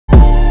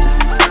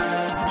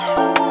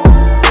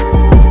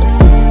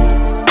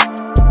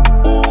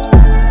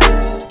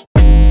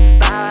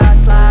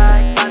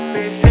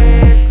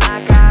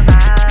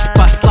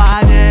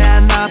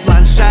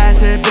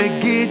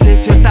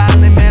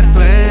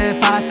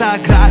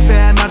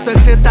Фотография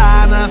мертвых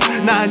титанов,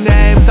 на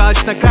ней им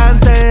точно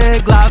конты.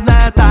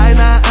 Главная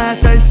тайна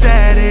этой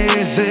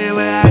серии: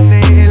 живы они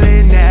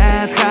или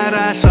нет.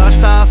 Хорошо,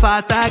 что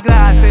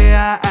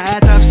фотография —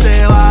 это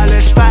всего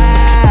лишь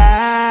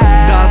фейк.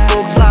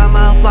 Гафук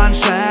взломал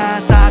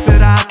планшет,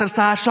 оператор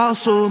сошел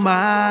с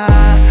ума.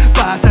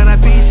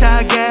 Поторопись,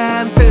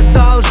 агент, ты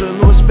должен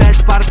успеть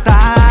в портал.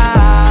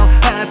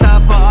 Эта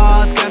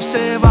фотка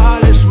всего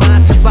лишь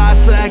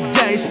мотивация к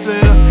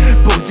действию.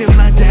 Будем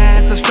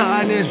надеяться, что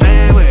они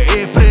живы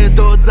и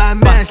придут за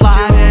местью.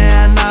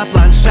 Послание на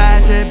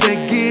планшете: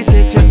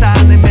 бегите,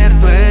 титаны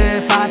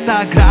мертвы.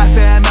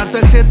 Фотография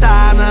мертвых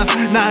титанов,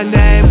 на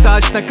ней им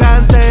точно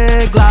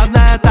конты.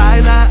 Главная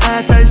тайна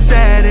этой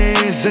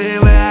серии: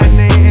 живы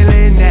они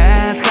или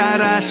нет.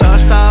 Хорошо,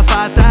 что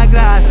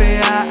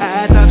фотография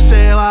 — это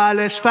всего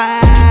лишь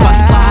фейк.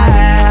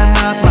 Послание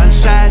на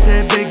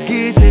планшете: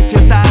 бегите,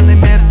 титаны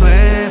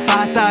мертвы.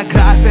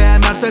 Фотография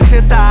мертвых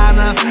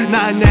титанов,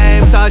 на ней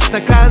им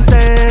точно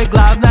конты.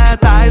 Главная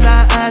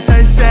тайна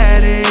этой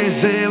серии: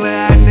 живы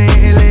они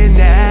или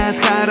нет.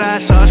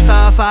 Хорошо,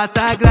 что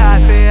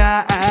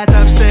фотография —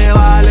 это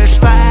всего лишь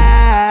фейк.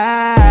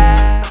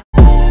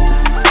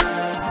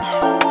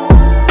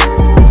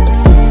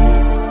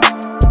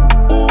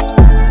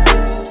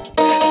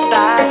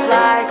 Ставь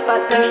лайк,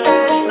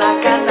 подпишись на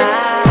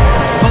канал.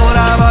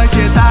 Буровой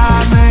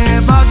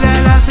титаны,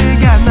 модель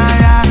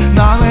офигенная.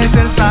 Новый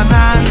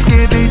персонаж,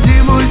 Skibidi,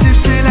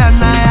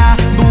 мультивселенная.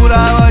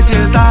 Буровой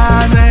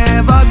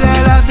титаны,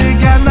 модель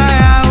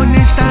офигенная.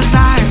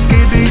 Уничтожает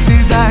Skibidi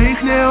до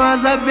ихнего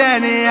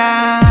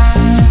забвения.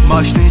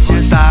 Мощный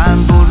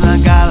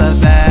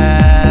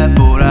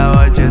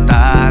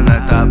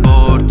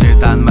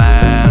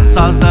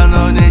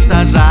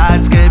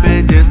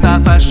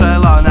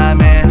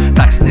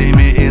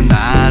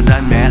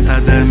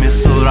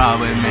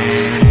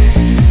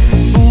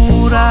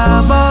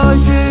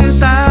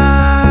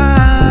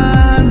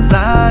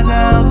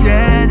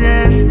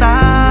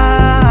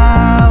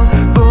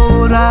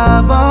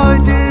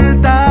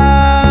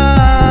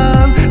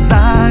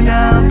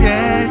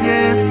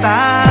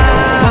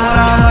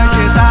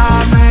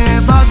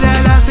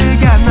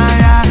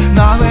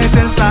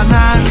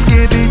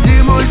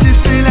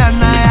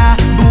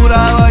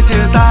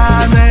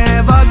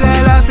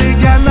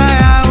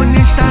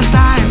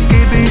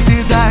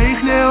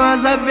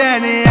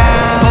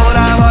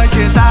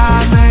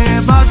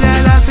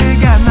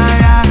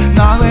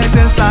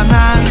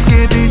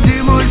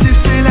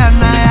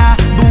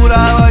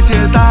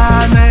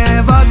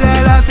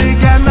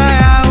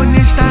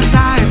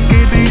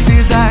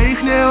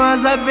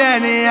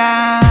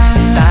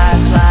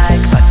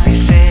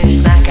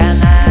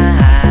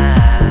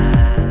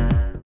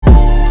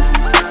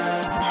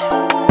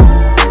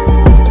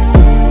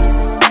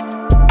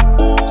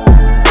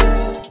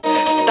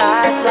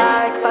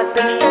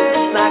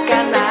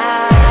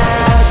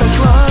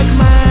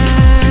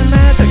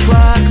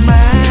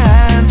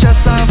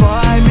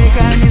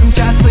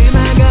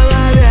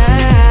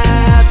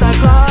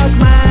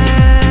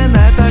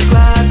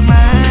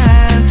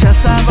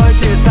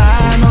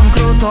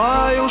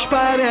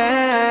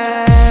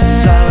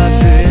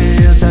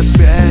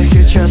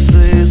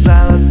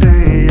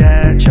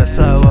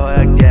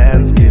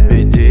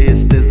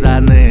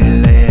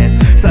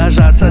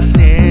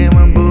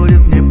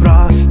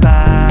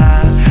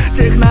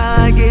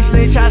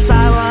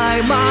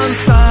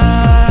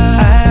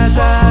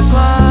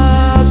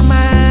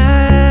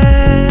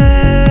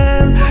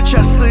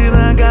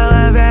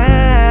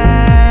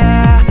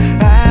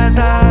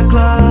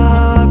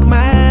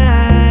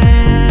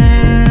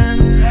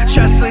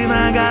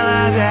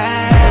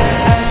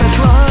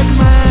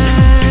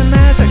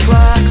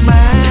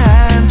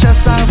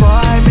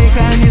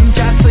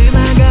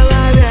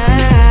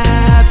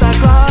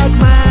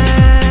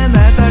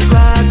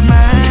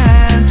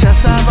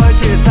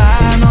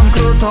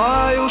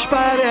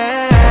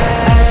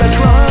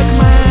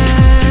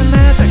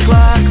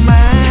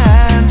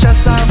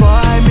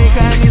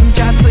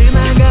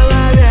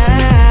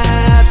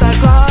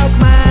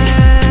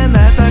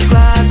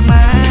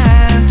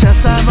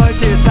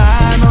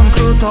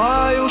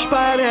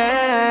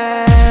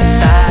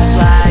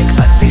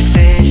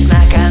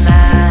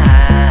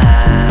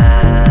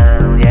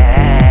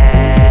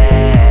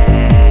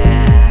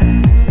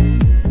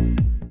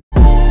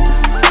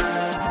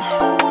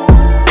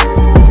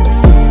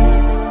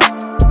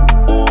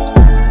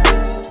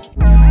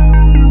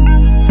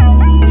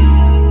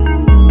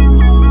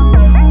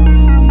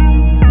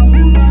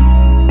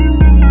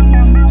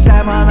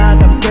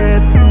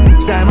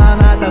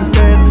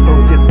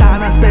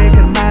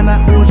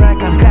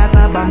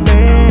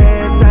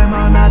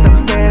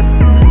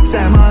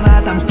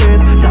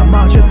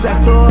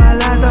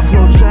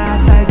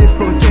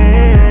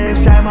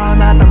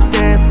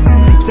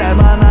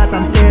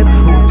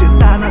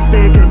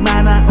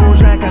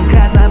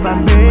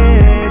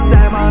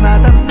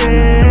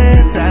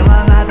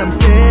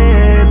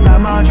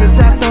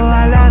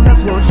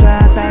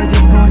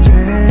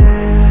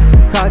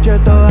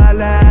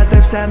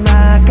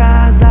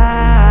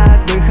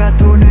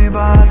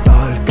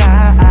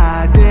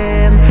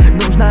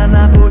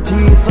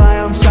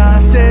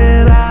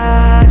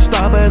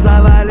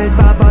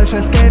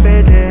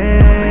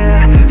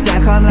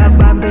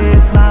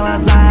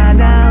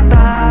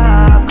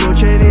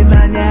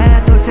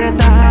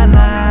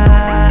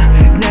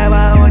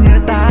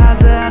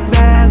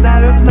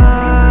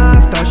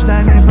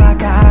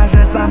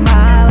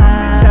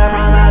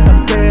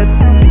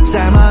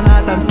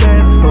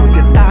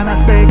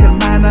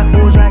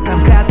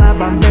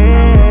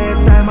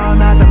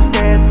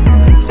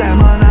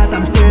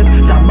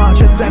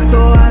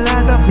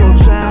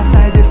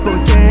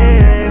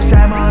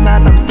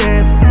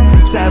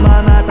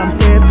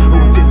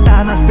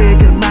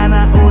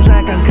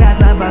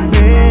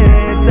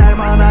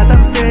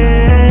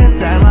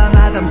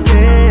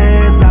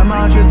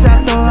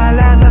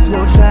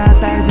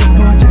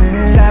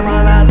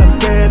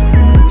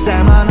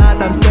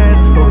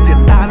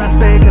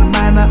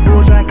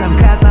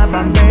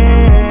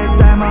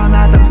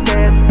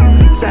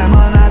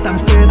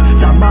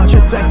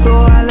всех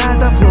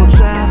туалетов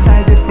лучше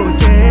отойди с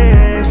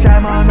пути.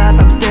 Всем он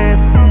отомстит,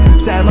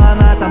 всем он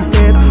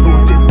отомстит.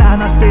 У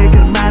Титана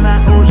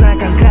спикермена уже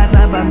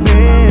конкретно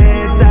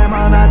бомбит. Всем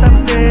он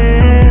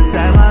отомстит,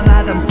 всем он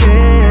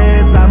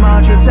отомстит.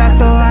 Замочит всех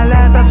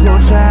туалетов,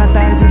 лучше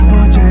отойди с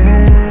пути.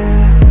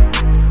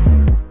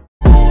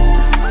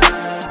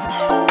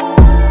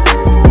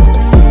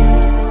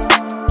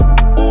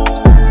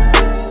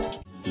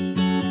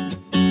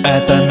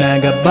 Это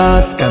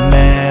мегабосс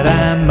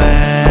камерамен.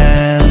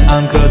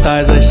 Он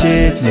крутой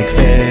защитник,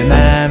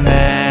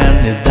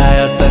 феномен. Не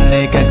сдается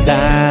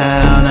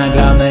никогда, он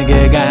огромный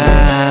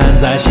гигант.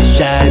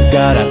 Защищает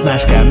город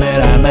наш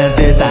камерамен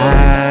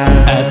Титан.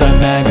 Это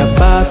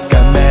мегабосс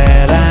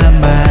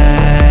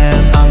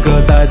камерамен. Он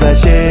крутой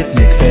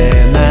защитник,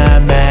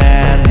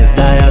 феномен. Не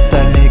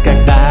сдается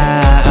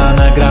никогда, он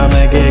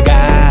огромный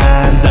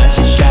гигант.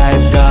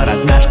 Защищает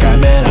город наш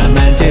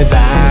камерамен Титан.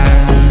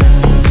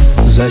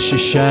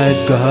 Защищает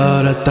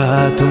город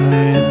от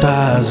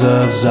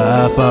унитазов.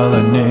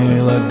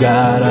 Заполонила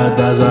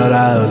города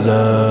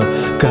зараза.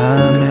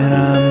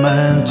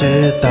 Камерамен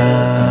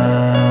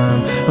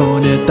Титан.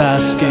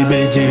 Унитаз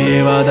Skibidi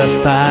его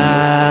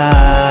достал.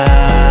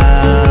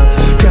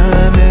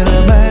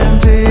 Камерамен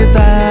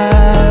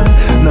Титан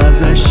на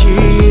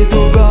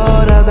защиту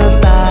города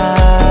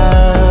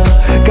стал.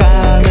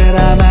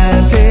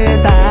 Камерамен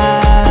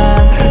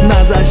Титан на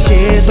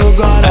защиту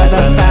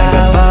города стал.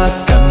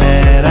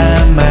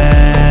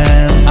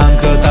 Он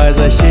крутой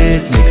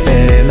защитник,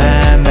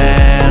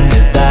 феномен. Не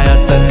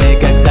сдается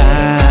никогда,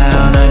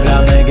 он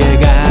огромный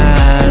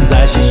гигант.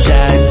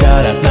 Защищает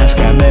город наш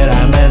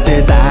камерамен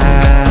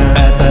Титан.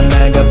 Это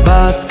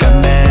мегабосс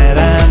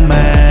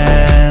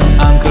камерамен.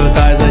 Он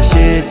крутой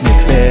защитник,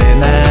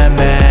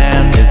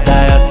 феномен. Не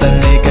сдается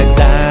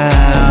никогда,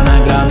 он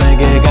огромный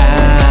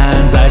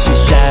гигант.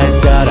 Защищает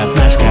город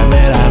наш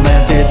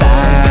камерамен Титан.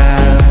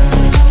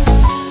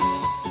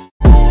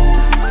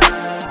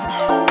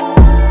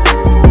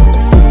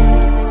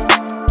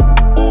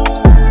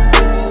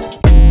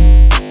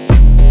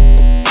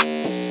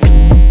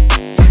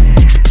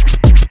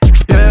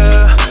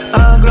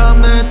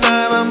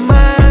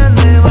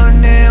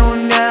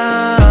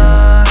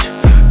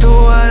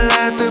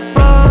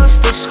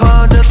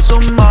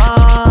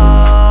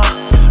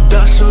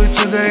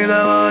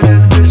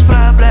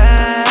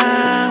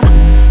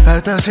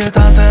 Это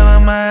Титан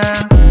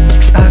ТВ-мен,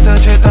 это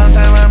Титан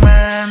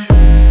ТВ-мен.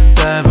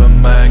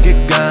 ТВ-мен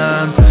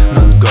гигант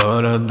над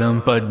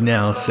городом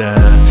поднялся.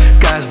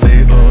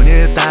 Каждый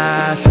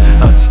унитаз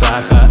от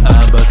страха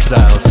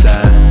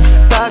обосрался.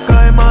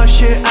 Такой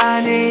мощи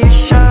они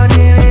еще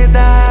не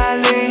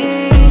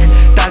видали.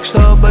 Так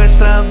что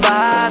быстро в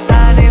ад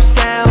они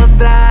все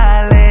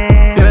удрали.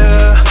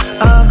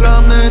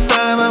 Огромный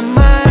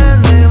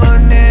ТВ-мен, его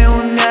не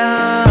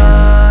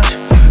унять.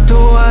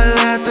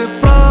 Туалеты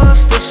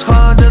просто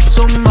сходят с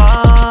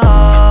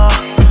ума.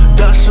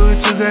 До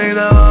суицида их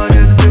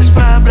доводит без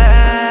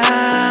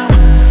проблем.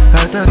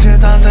 Это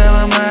Титан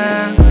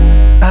ТВ-мен,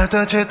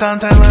 это Титан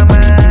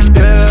ТВ-мен.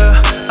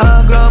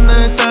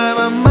 Огромный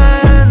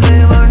ТВ-мен,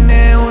 его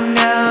не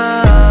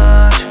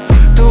унять.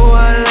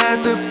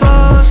 Туалеты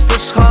просто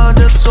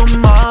сходят с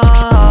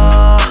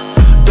ума.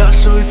 До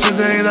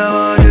суицида их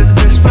доводит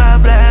без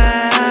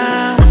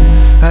проблем.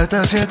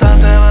 Это Титан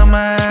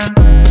ТВ-мен,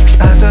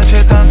 это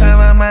Титан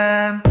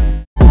ТВ-мен.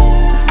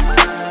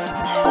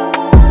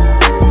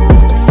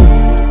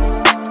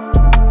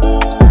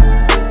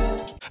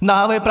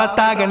 Новый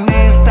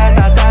протагонист —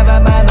 это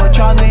ТВ-мен,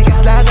 ученый,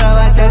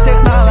 исследователь,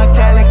 технолог,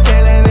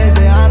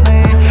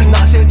 телевизионный.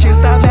 Носит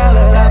чисто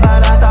белый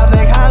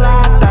лабораторный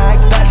халат. Так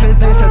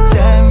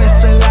Д-67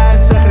 исцеляет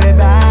всех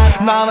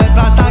ребят. Новый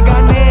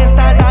протагонист —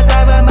 это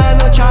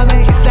ТВ-мен,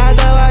 ученый,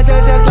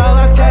 исследователь,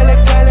 технолог,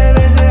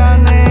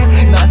 телевизионный.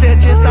 Носит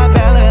чисто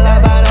белый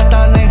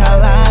лабораторный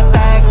халат.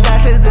 Так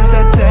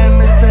Д-67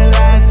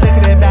 исцеляет всех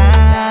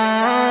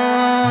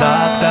ребят.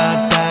 Доктор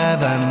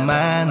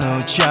ТВ-мен,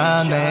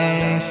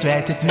 ученый,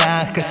 светит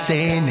мягко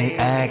синий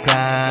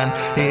экран.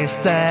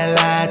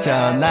 Исцелять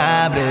он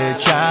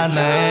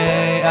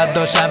обреченный от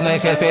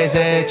душевных и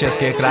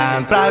физических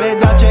ран.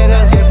 Проведет через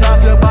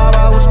гипноз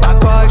любого,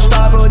 успокоит.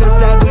 Что будет в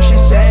следующей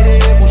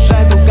серии?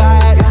 Уже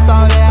другая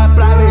история.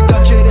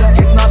 Проведет через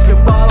гипноз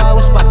любого,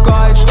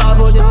 успокоит. Что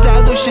будет в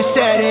следующей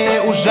серии?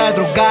 Уже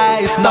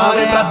другая история.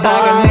 Новый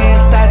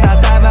протагонист — это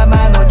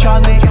ТВ-мен,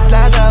 ученый,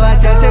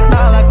 исследователь,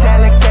 технолог,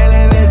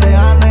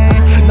 телевизионный.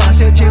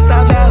 Носит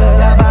чисто белый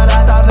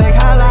лабораторный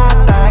халат.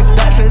 Так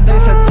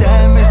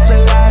Д-67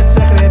 исцеляет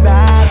всех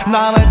ребят.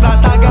 Новый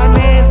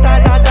протагонист —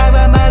 это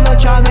ТВ-мен,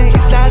 ученый,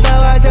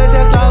 исследователь,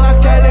 технолог,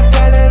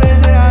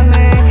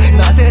 телевизионный.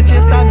 Носит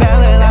чисто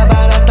белый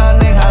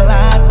лабораторный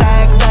халат.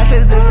 Так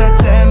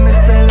Д-67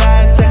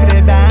 исцеляет всех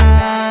ребят.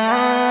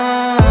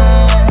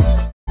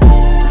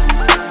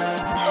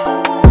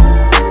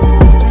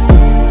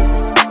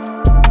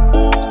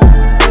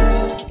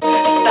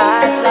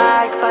 Ставь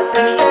лайк,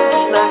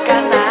 подпишись на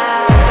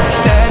канал.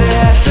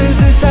 Серия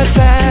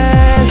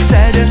 66.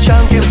 Все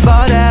девчонки в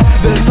сборе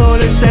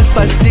вернулись всех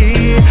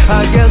спасти.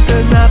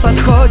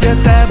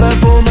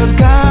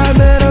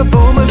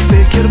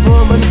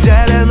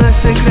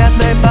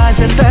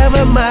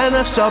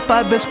 ТВ-мена, все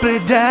по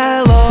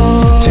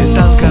беспределу.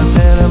 Титан,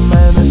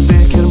 камерамен и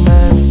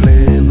спикермен в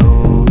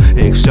плену.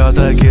 Их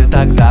все-таки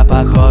тогда,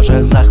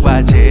 похоже,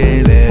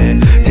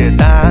 захватили.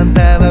 Титан,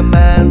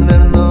 ТВ-мен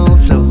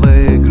вернулся в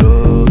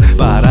игру.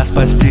 Пора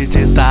спасти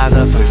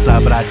титанов и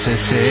собрать все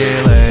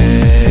силы.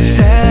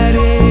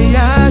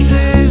 Серия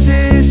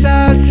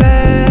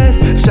 66.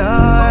 Все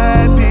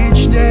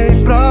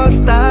эпичней,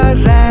 просто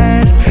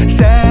жесть.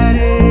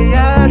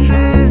 Серия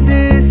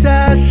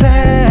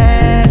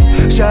 66.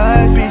 Все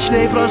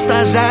эпичней,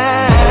 просто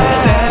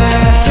жесть.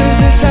 Серия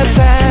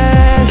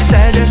 66.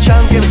 Все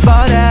девчонки в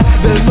сборе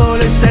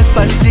вернулись всех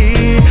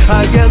спасти.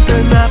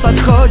 Агенты на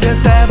подходе.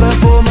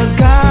 ТВ-вумен,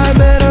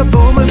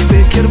 камера-вумен,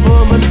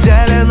 спикер-вумен в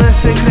деле на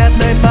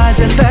секретной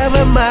базе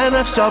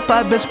ТВ-мена, все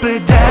по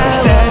беспределу.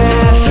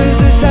 Серия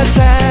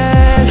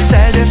 66.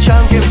 Все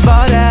девчонки в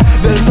сборе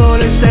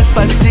вернулись всех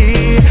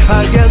спасти.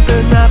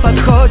 Агенты на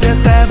подходе.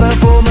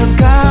 ТВ-вумен,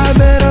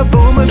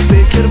 камера-вумен,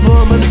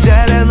 спикер-вумен в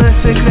деле на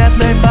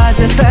секретной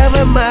базе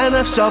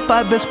ТВ-мена, все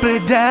по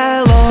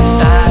беспределу.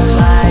 Ставь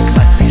лайк,